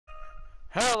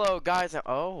Hello guys,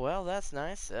 oh well that's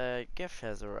nice, gift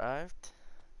has arrived.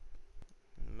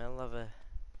 In the middle of a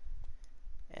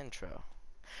intro.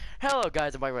 Hello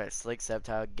guys, I'm back with Slick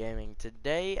Septile Gaming.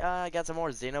 Today I got some more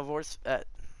Xenoverse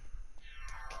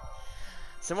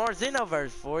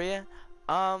for you.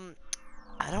 I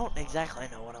don't exactly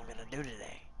know what I'm gonna do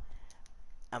today.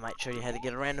 I might show you how to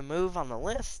get a random move on the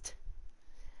list.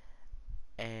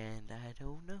 And I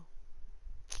don't know.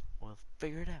 We'll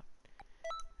figure it out.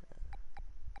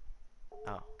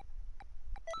 Oh.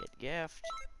 Get gift.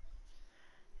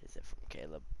 Is it from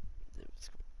Caleb? Yeah,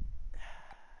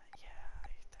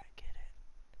 I get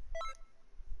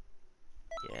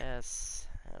it. Yes,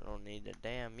 I don't need a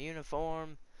damn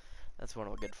uniform. That's one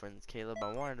of my good friends, Caleb.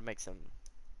 I wanted to make some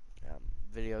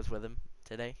videos with him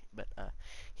today, but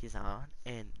he's on,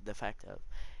 and the fact of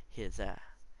his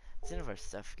Xenoverse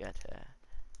stuff got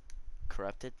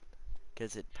corrupted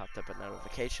because it popped up a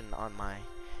notification on my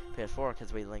PS4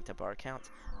 because we linked up our accounts.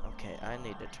 Okay, I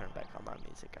need to turn back on my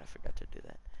music. I forgot to do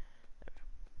that.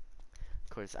 Of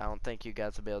course, I don't think you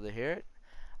guys will be able to hear it.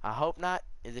 I hope not.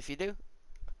 Is if you do,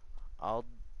 I'll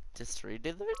just redo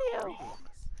the video.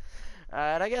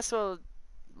 Alright, I guess we'll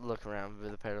look around for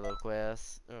the parallel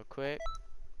quest real quick.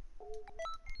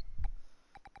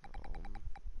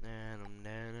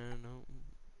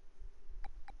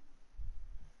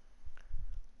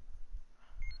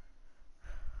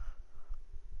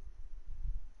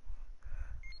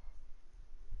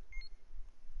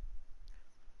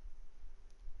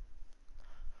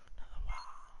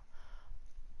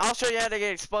 I'll show you how to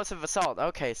get explosive assault.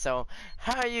 Okay, so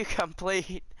how you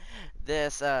complete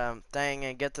this thing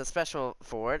and get the special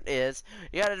for it is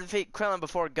you gotta defeat Krillin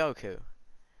before Goku.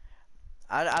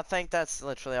 I think that's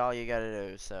literally all you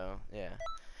gotta do, so yeah.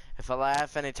 If I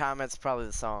laugh anytime, it's probably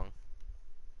the song.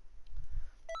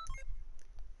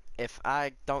 If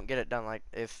I don't get it done, like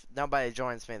if nobody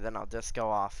joins me, then I'll just go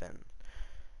off and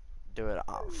do it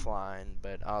offline,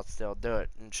 but I'll still do it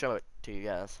and show it to you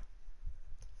guys.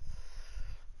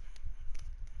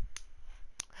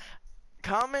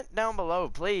 Comment down below,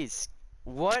 please,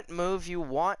 what move you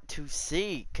want to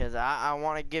see, because I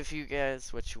want to give you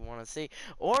guys what you want to see,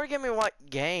 or give me what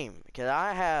game, because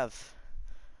I have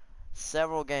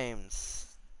several games,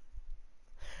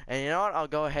 and you know what, I'll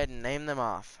go ahead and name them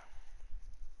off.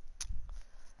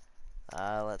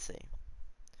 Let's see.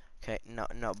 Okay, no,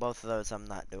 both of those I'm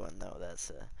not doing though.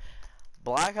 That's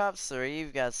Black Ops 3, you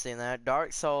guys seen that.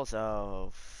 Dark Souls, oh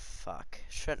fuck,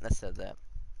 shouldn't have said that.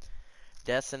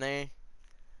 Destiny,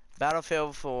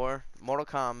 Battlefield 4, Mortal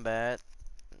Kombat,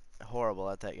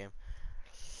 horrible at that game.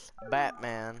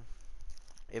 Batman,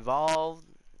 Evolve,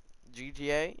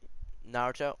 GTA,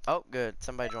 Naruto. Oh, good,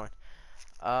 somebody joined.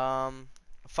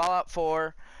 Fallout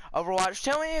 4, Overwatch.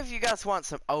 Tell me if you guys want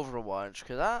some Overwatch,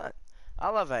 cause I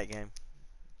love that game.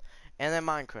 And then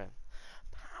Minecraft.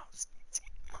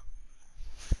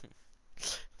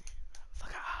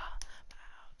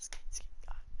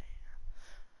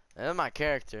 That's my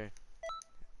character.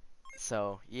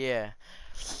 So, yeah.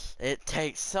 It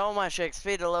takes so much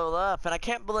XP to level up, and I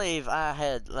can't believe I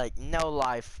had, like, no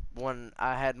life when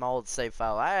I had my old save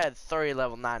file. I had 3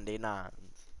 level 99s.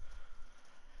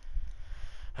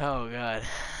 Oh, God.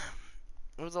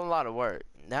 It was a lot of work.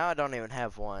 Now I don't even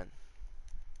have one.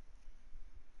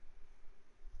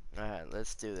 Alright,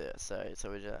 let's do this. Alright,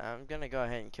 so I'm gonna go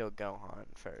ahead and kill Gohan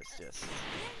first, just.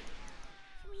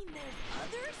 You mean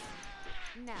there's others?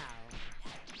 Now.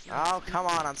 Oh, come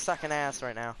on, I'm sucking ass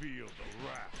right now.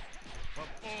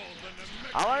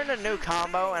 I learned a new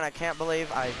combo, and I can't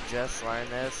believe I just learned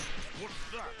this.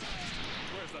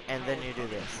 And then you do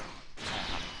this.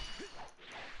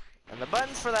 And the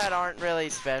buttons for that aren't really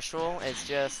special. It's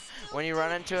just, when you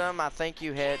run into them, I think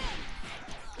you hit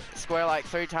square like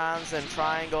 3 times, then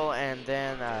triangle, and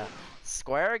then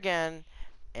square again,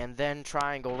 and then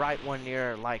triangle right when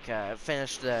you're like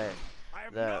finish the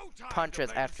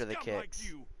punches after the kicks.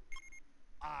 Like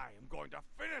I am going to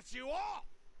finish you off.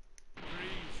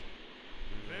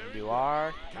 You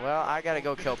are? Well, I gotta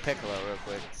go kill Piccolo real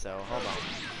quick, so hold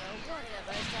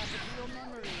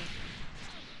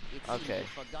on. Okay.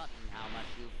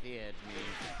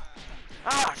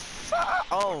 Ah, fuck!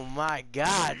 Oh my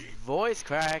God! Voice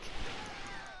crack.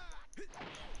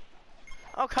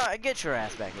 Okay, get your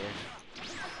ass back here.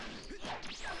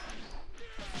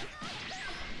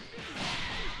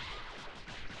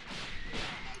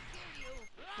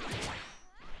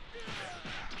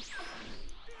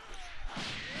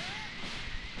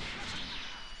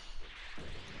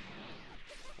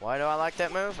 Why do I like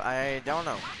that move? I don't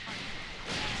know.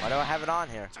 Why do I have it on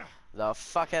here? The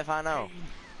fuck if I know.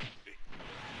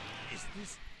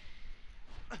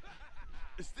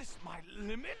 Is this my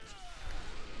limit?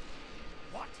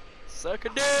 What? Suck a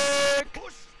dick!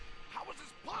 Push? How is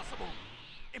this possible?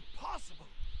 Impossible.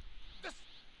 This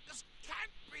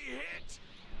can't be hit.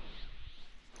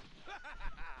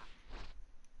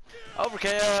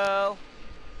 Overkill!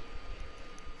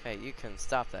 Okay, you can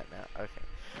stop that now. Okay.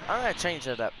 I'm gonna change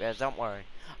it up, guys. Don't worry.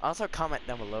 Also, comment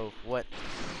down below what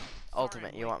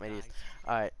ultimate you want me to use.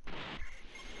 Alright.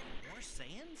 More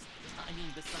Saiyans? I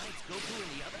mean, besides Goku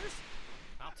and the others?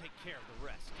 I'll take care of the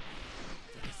rest.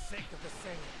 For the sake of the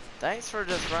Saiyans. Thanks for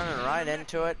just running right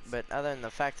into it, but other than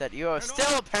the fact that you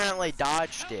still apparently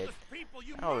dodged it.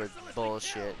 That was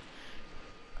bullshit.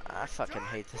 I fucking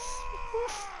hate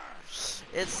this.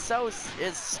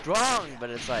 It's strong,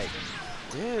 but it's like,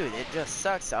 dude, it just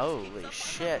sucks. Holy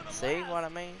shit. See what I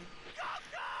mean?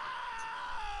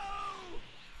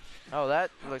 Oh,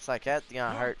 that looks like that's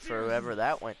gonna hurt for whoever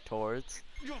that went towards.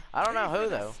 I don't know who,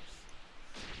 though.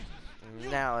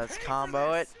 Now let's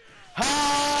combo it.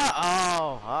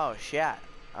 Ha! Oh, shit.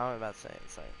 I was about to say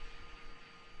it's like.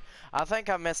 I think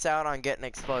I missed out on getting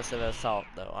explosive assault,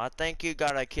 though. I think you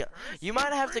gotta kill. You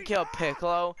might have to kill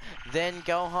Piccolo, then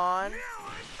Gohan.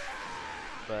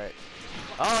 But.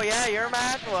 Oh, yeah, you're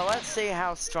mad? Well, let's see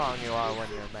how strong you are when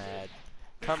you're mad.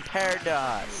 Compared to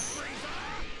us.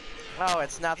 Oh,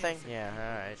 it's nothing? Yeah,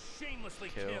 alright.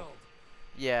 Cool.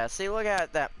 Yeah, see, look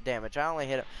at that damage. I only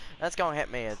hit it. That's gonna hit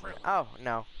me. Oh,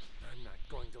 no. I'm not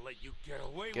going to let you get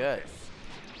away Good. with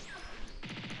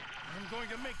this. I'm going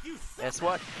to make you suffer. Guess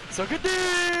what? Suck a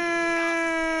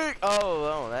dick!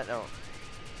 Oh, that don't.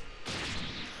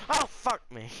 Oh, fuck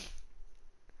me.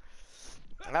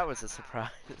 That was a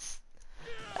surprise.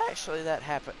 Actually, that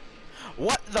happened.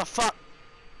 What the fuck?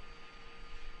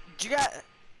 You got...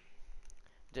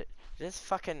 This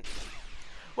fucking...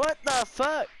 What the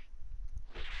fuck?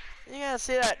 You gotta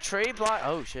see that tree block?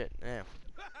 Oh, shit. Yeah.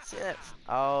 See that?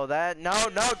 Oh, that... No,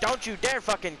 don't you dare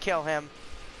fucking kill him.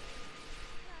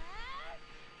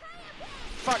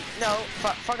 Fuck, no.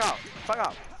 Fuck off. Fuck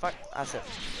off. Fuck. I said.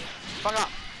 Fuck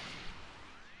off.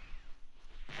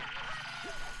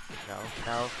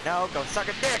 No. Go suck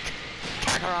a dick.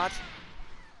 Kakarot.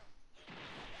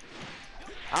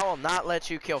 I will not let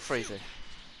you kill Frieza.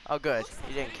 Oh, good.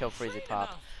 You didn't kill Frieza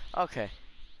Pop. Okay.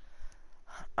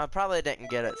 I probably didn't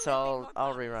get it, so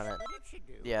I'll rerun it.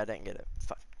 Yeah, I didn't get it.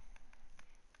 Fuck.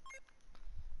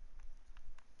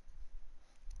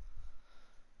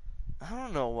 I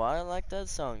don't know why I like that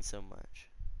song so much.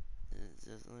 It's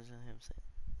just listen to him sing.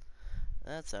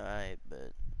 That's alright,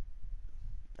 but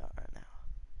not right now.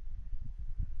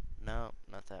 No,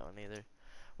 not that one either.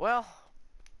 Well,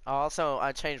 also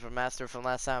I changed my master from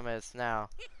last time. It's now.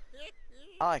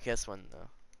 I like this one though.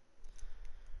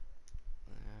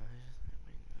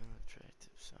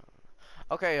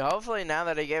 Okay, hopefully now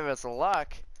that he gave us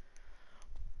luck.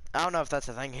 I don't know if that's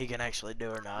a thing he can actually do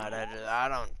or not. I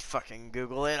don't fucking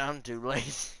Google it. I'm too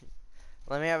lazy.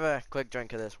 Let me have a quick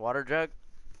drink of this water jug.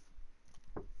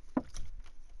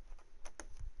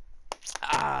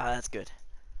 Ah, that's good.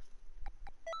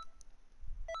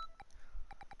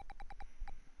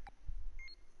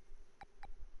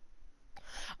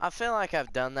 I feel like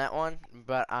I've done that one,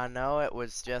 but I know it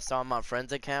was just on my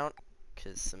friend's account,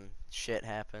 because some shit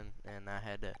happened, and I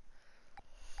had to...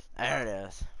 There it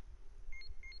is.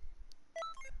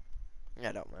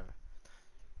 Yeah, don't matter.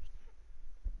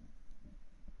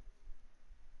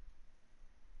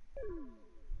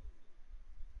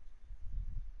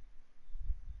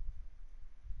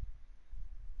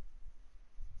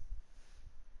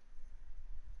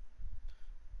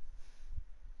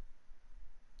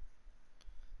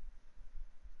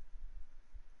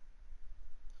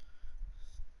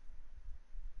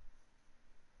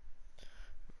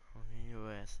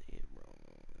 US.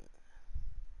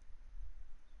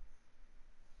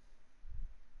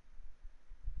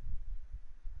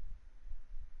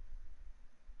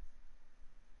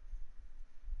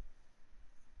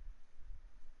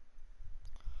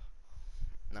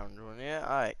 No, I'm doing it.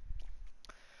 Alright.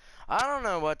 I don't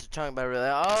know what to talk about really.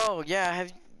 Oh, yeah,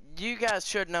 you guys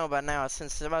should know by now,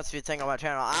 since most of you think on my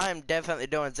channel, I'm definitely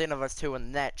doing Xenoverse 2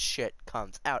 when that shit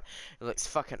comes out. It looks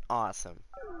fucking awesome.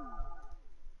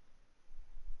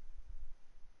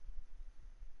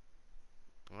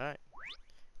 Alright.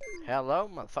 Hello,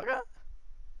 motherfucker.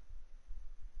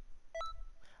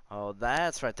 Oh,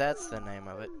 that's right. That's the name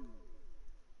of it.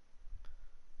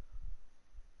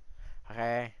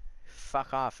 Okay.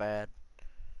 Fuck off, Ed.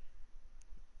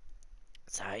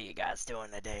 So how you guys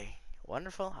doing today?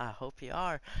 Wonderful. I hope you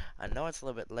are. I know it's a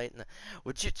little bit late.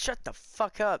 Would you shut the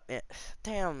fuck up?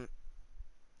 Damn.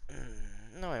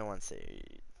 No one wants to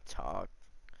talk.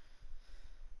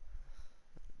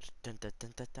 Dun, dun,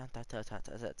 dun, dun, dun, dun, dun,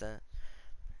 dun, dun, dun.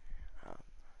 Um,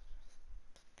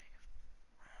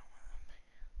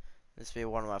 this be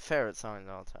one of my favorite songs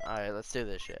of all time. Alright, let's do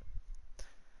this shit.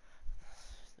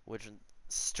 Which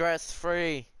stress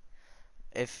free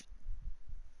if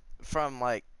from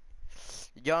like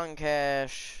Young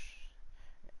Cash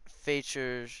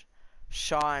features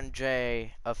Sean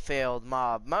J, a failed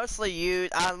mob. Mostly you.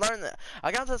 I learned that.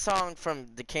 I got the song from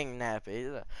the King Nappy. He's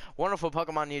a wonderful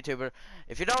Pokemon YouTuber.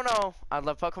 If you don't know, I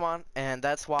love Pokemon, and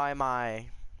that's why my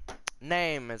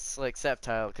name is like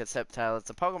Sceptile, because Sceptile is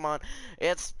a Pokemon.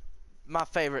 It's my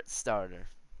favorite starter.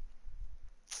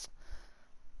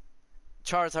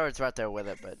 Charizard's right there with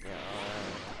it, but you know.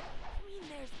 You mean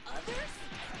there's others?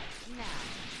 Now,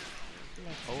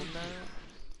 let's Oh begin. no.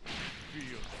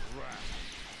 Feel the wrath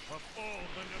of all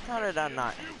the How did I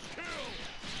not? you killed.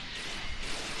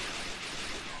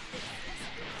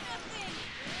 Nothing!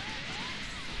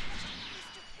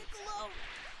 Mr. Piccolo!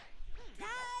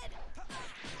 Dad!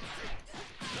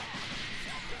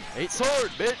 Eat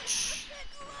sword, bitch!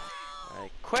 Piccolo!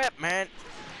 Equipment?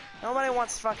 Nobody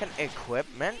wants fucking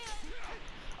equipment.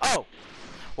 Oh!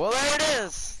 Well, there it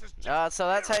is! So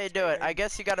that's how you do it. I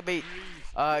guess you gotta beat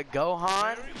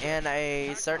Gohan in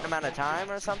a certain amount of time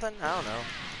or something? I don't know.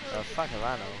 The fuck if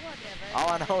I know. Whatever. All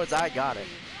I know is I got it.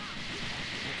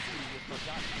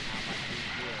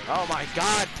 Oh my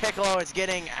god, Piccolo is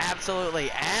getting absolutely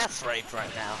ass raped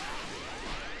right now.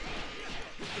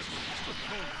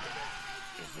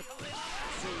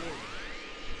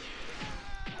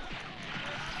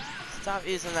 Stop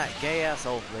using that gay ass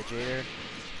old Vegeta.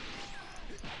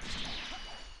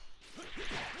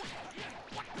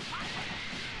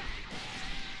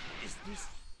 Is this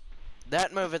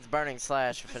That move is Burning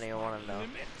Slash if anyone want to know.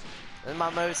 This is my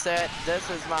moveset. This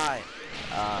is my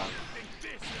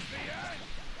this is the end?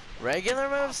 regular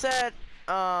moveset.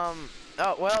 Oh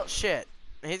well, shit.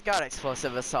 He's got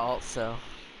Explosive Assault, so.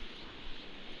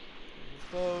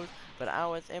 But I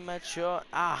was immature.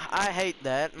 Ah, I hate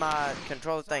that. My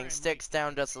controller thing sticks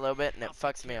down just a little bit and it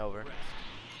fucks me over. For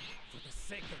the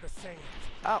sake of the Saiyans.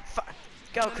 Oh, fuck.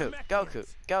 Goku, Goku,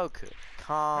 Goku.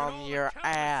 Calm your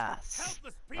ass.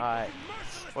 Alright.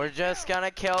 We're just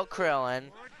gonna kill Krillin.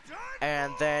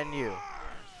 And then you.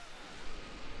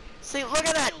 See, look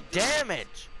at that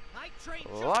damage.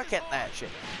 Look at that shit.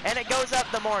 And it goes up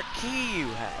the more key you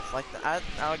have. Like,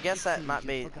 I guess that might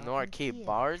be the more key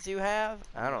bars you have.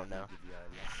 I don't know.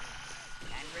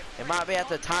 It might be at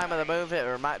the time of the move,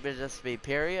 or it might be just be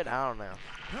period. I don't know.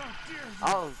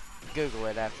 I'll Google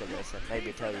it after this and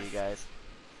maybe tell you guys.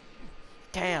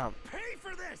 Damn. Pay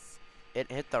for this.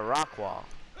 It hit the rock wall.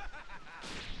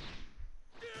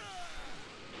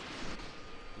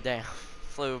 Damn.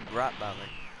 Flew right by me.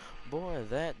 Boy,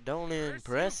 that don't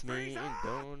impress me. It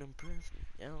don't impress me.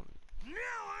 Don't. Now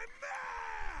I'm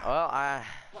mad. Well, I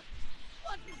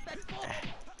What is that for?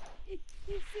 Is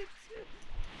it...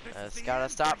 just gotta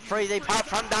stop Freezy Pop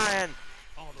from dying.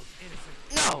 All those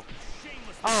innocent, No.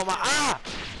 shameless. Oh my. Ah.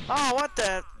 Oh, what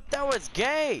the? That was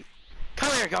gay.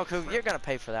 Come here, Goku. You're gonna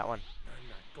pay for that one. I'm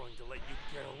not going to let you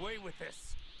get away with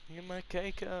this. Get my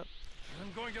cake up.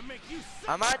 I'm going to make you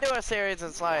I might do a series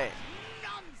that's like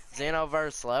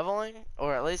xenoverse leveling,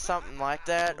 or at least something like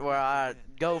that, where I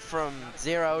go from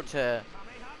 0 to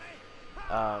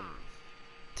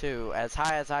as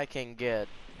high as I can get.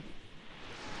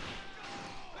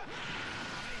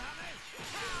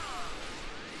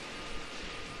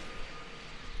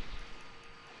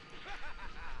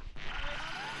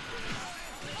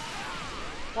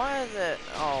 Why is it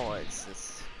always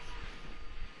this?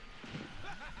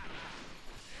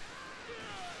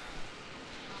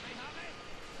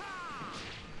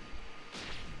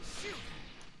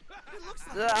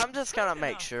 I'm just gonna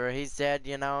make sure he's dead,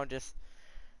 you know, just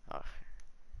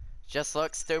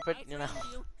look stupid, you know.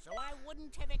 So I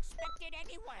wouldn't have expected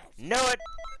any worse. Knew it,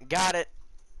 got it,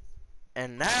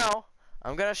 and now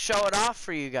I'm gonna show it off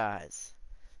for you guys.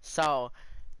 So,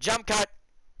 jump cut.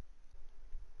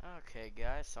 Okay,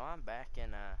 guys, so I'm back,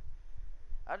 and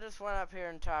I just went up here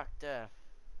and talked to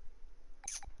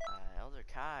Elder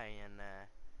Kai, and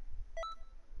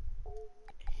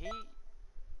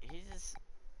he just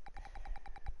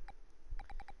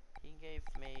he gave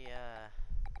me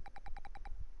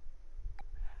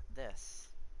this.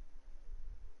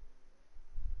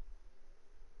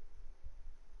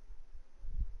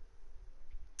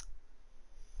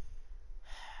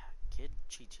 Kid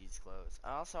Chi-Chi's clothes.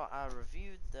 Also, I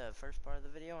reviewed the first part of the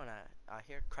video, and I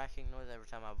hear cracking noise every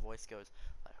time my voice goes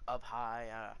like up high.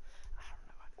 I don't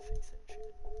know how to fix that shit.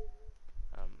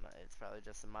 It's probably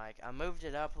just the mic. I moved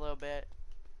it up a little bit,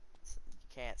 so you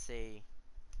can't see.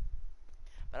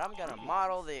 But I'm gonna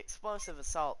model the explosive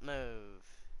assault move.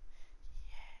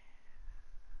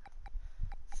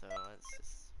 So let's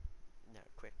just a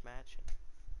quick match and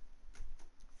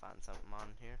find something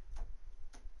on here.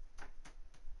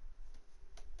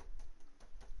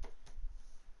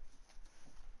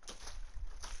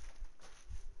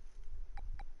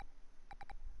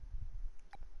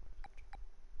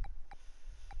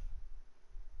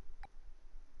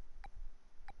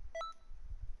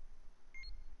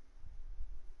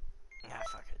 Ah,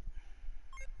 fuck it.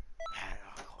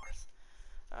 Of course.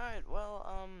 Alright,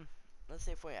 well, let's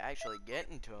see if we actually get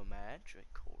into a match.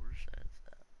 Of course, that's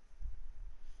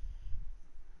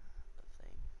the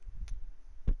thing.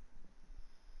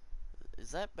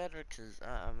 Is that better? Cause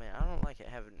I mean, I don't like it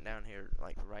having it down here,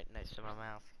 like right next to my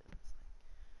mouth. 'Cause it's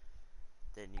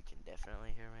like, then you can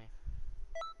definitely hear me.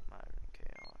 Modern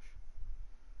chaos.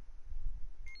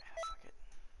 Ah, fuck it.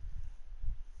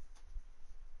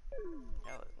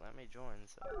 Hell, let me join.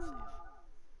 So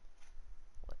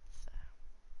let's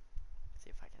see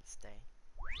if I can stay.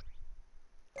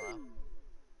 Hello.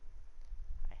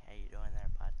 Hey, how you doing there,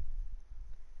 bud?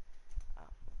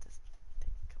 We'll just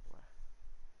take a couple of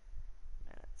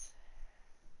minutes.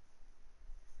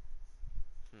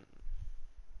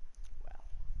 Well.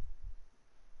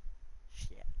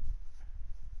 Shit.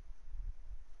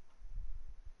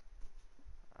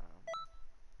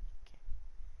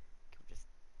 Can we just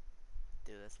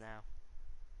do this now?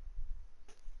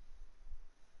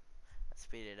 I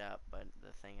speed it up, but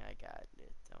the thing I got,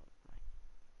 it don't, like,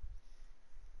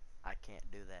 I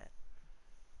can't do that.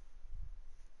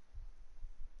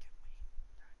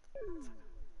 Can we?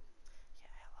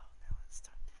 Yeah, hello, now let's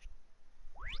start this.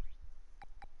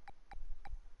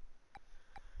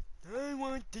 I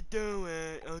want to do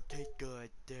it. Okay,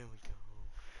 good. There we go.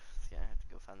 See, I have to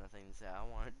go find the things that I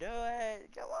want to do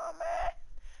it. Come on, man.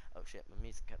 Oh shit, my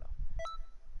music cut off.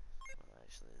 Well,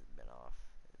 actually, it's been off.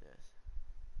 It is.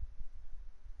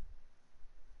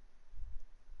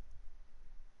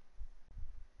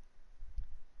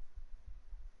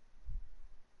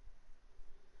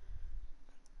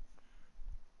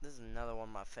 This is another one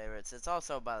of my favorites. It's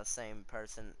also by the same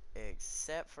person,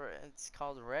 except for it's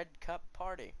called Red Cup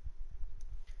Party.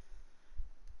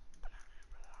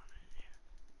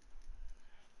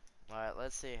 Alright,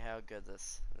 let's see how good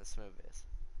this move is.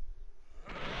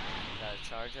 Gotta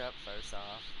charge up first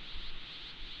off.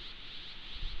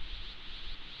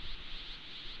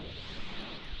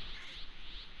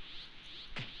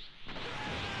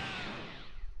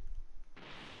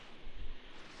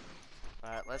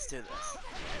 Alright, let's do this.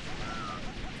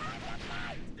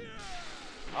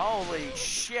 Holy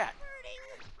shit!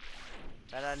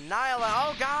 That annihilated.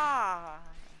 Oh god!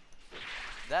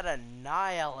 That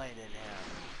annihilated him.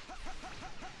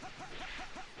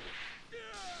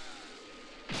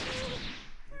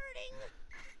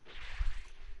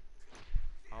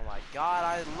 Oh my god,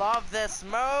 I love this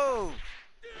move!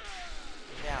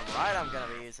 Damn right I'm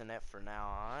gonna be using it from now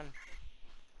on.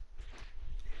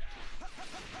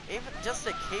 Even just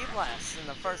the key blasts in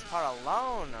the first part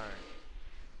alone are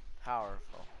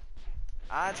powerful.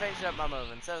 I changed up my move.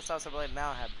 Instead of Salsa Blade, now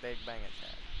I have Big Bang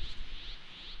Attack.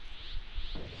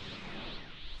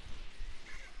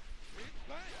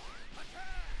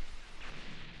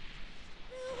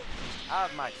 I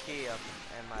have my key up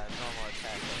and my normal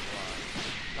attack up a lot.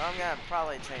 But I'm gonna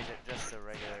probably change it just to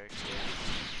regular key.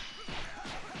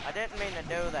 I didn't mean to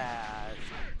do that.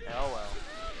 Oh well.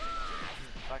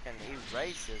 Fucking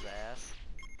erase his ass.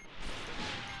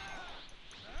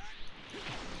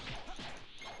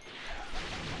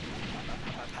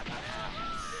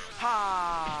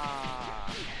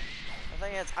 Ha! The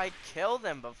thing is, I killed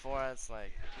him before it's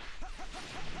like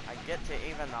I get to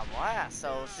even the blast.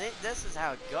 So see, this is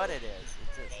how good it is.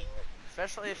 It's just,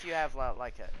 especially if you have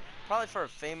like a probably for a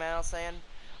female saying,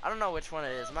 I don't know which one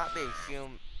it is. It might be a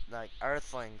like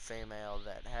Earthling female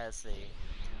that has the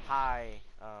high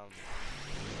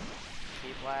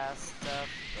key blast stuff.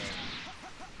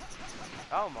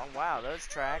 But, oh wow, those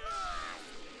track.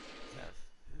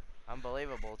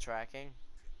 Unbelievable tracking.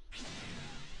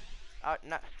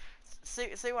 No,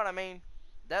 see what I mean?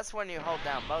 That's when you hold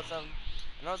down both of them.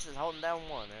 I notice it's holding down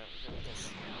one.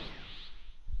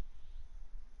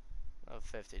 Oh,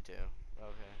 52.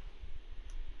 Okay.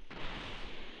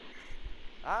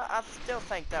 I still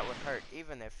think that would hurt,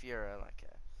 even if you're like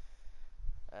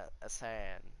a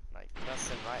sand, like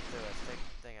busting right through a thick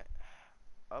thing.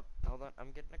 Oh, hold on,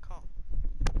 I'm getting a call.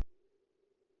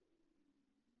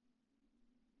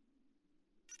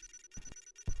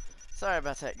 Sorry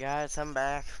about that, guys. I'm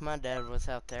back. My dad was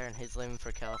out there, and he's leaving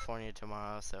for California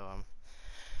tomorrow, so I'm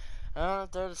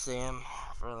out there to see him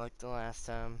for like the last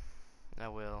time. I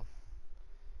will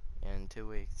in 2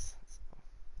 weeks. So,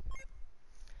 yeah.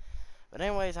 But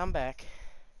anyways, I'm back,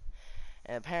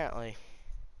 and apparently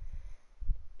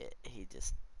he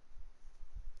just.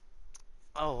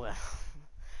 Oh well.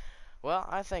 Well,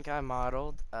 I think I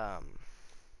modeled the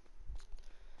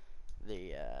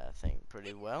thing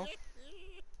pretty well.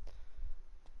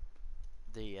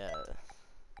 The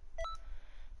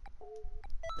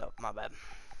oh, my bad.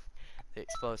 The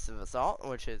explosive assault,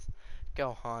 which is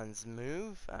Gohan's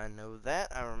move. I know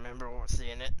that. I remember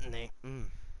seeing it in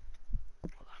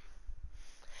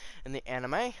the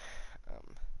anime.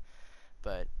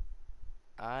 But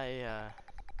I'll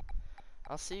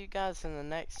see you guys in the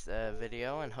next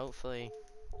video, and hopefully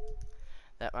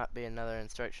that might be another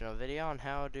instructional video on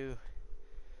how to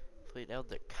complete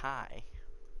Elder Kai.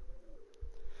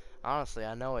 Honestly,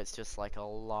 I know it's just like a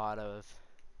lot of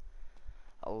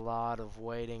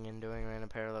waiting and doing random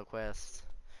parallel quests.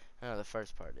 I know the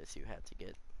first part is you have to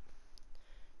get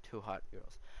 2 hot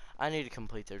girls. I need to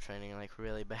complete their training like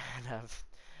really bad. I've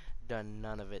done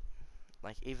none of it.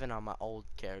 Like even on my old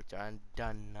character, I've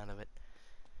done none of it.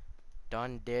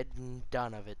 Done, did, and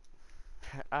done of it.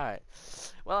 Alright.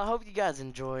 Well, I hope you guys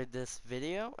enjoyed this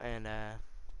video, and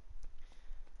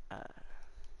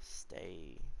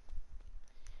stay.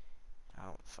 I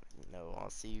don't fucking know. I'll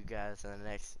see you guys in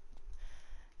the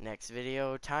next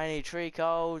video. Tiny tree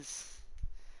codes.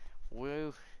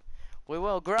 We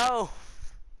will grow,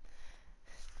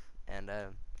 and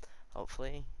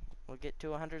hopefully we'll get to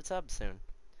 100 subs soon.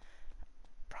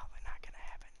 Probably not gonna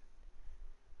happen,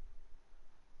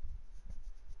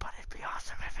 but it'd be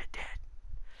awesome if it did.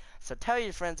 So tell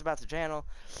your friends about the channel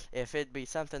if it'd be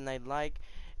something they'd like.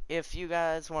 If you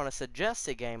guys want to suggest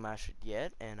a game I should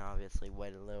get, and obviously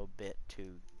wait a little bit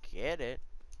to get it,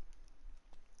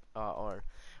 or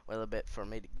wait a little bit for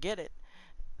me to get it,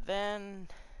 then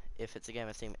if it's a game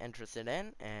I seem interested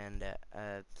in, and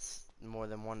more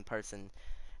than one person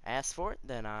asks for it,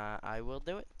 then I will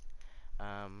do it.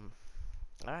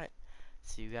 Alright.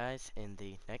 See you guys in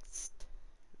the next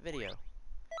video.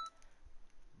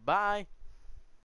 Bye!